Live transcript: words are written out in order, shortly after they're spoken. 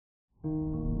Good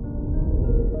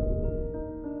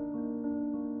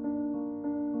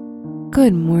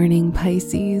morning,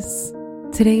 Pisces.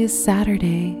 Today is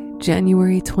Saturday,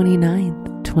 January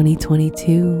 29th,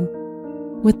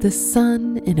 2022. With the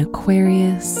sun in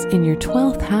Aquarius in your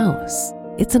 12th house,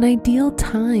 it's an ideal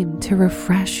time to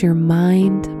refresh your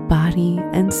mind, body,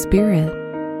 and spirit.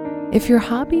 If your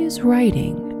hobby is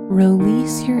writing,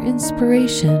 release your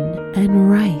inspiration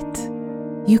and write.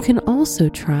 You can also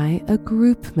try a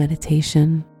group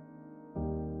meditation.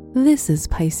 This is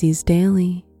Pisces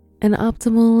Daily, an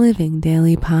Optimal Living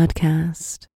Daily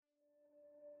podcast.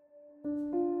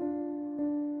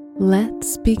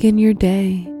 Let's begin your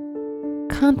day.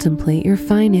 Contemplate your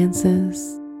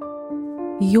finances.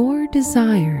 Your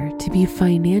desire to be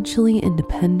financially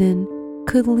independent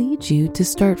could lead you to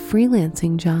start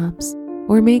freelancing jobs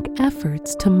or make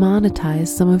efforts to monetize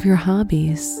some of your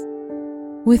hobbies.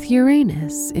 With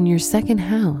Uranus in your second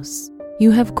house, you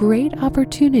have great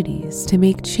opportunities to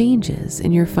make changes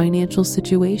in your financial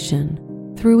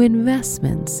situation through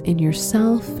investments in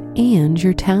yourself and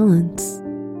your talents.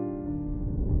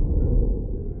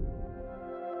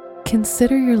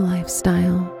 Consider your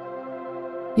lifestyle.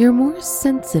 You're more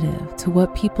sensitive to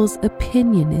what people's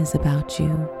opinion is about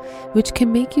you, which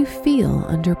can make you feel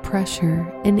under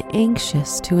pressure and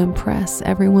anxious to impress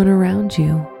everyone around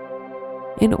you.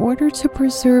 In order to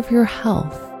preserve your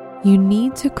health, you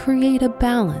need to create a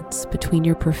balance between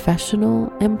your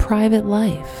professional and private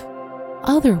life.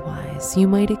 Otherwise, you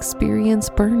might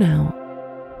experience burnout.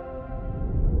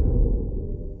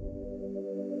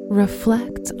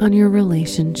 Reflect on your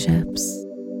relationships.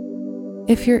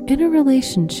 If you're in a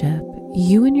relationship,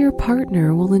 you and your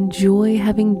partner will enjoy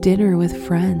having dinner with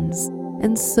friends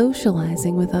and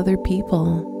socializing with other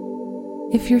people.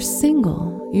 If you're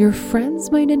single, your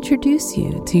friends might introduce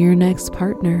you to your next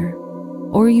partner,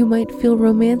 or you might feel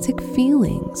romantic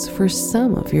feelings for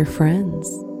some of your friends.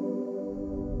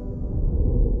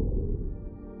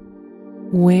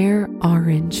 Wear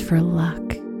orange for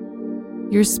luck.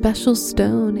 Your special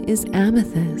stone is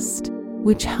Amethyst,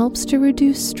 which helps to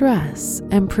reduce stress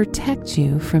and protect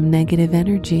you from negative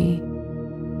energy.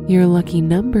 Your lucky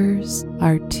numbers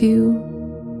are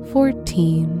 2,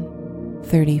 14,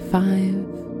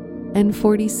 35, and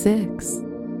 46.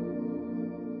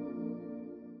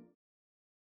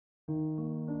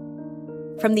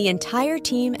 From the entire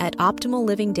team at Optimal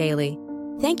Living Daily,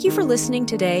 thank you for listening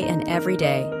today and every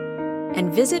day.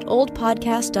 And visit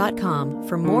oldpodcast.com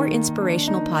for more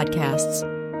inspirational podcasts.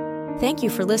 Thank you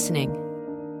for listening.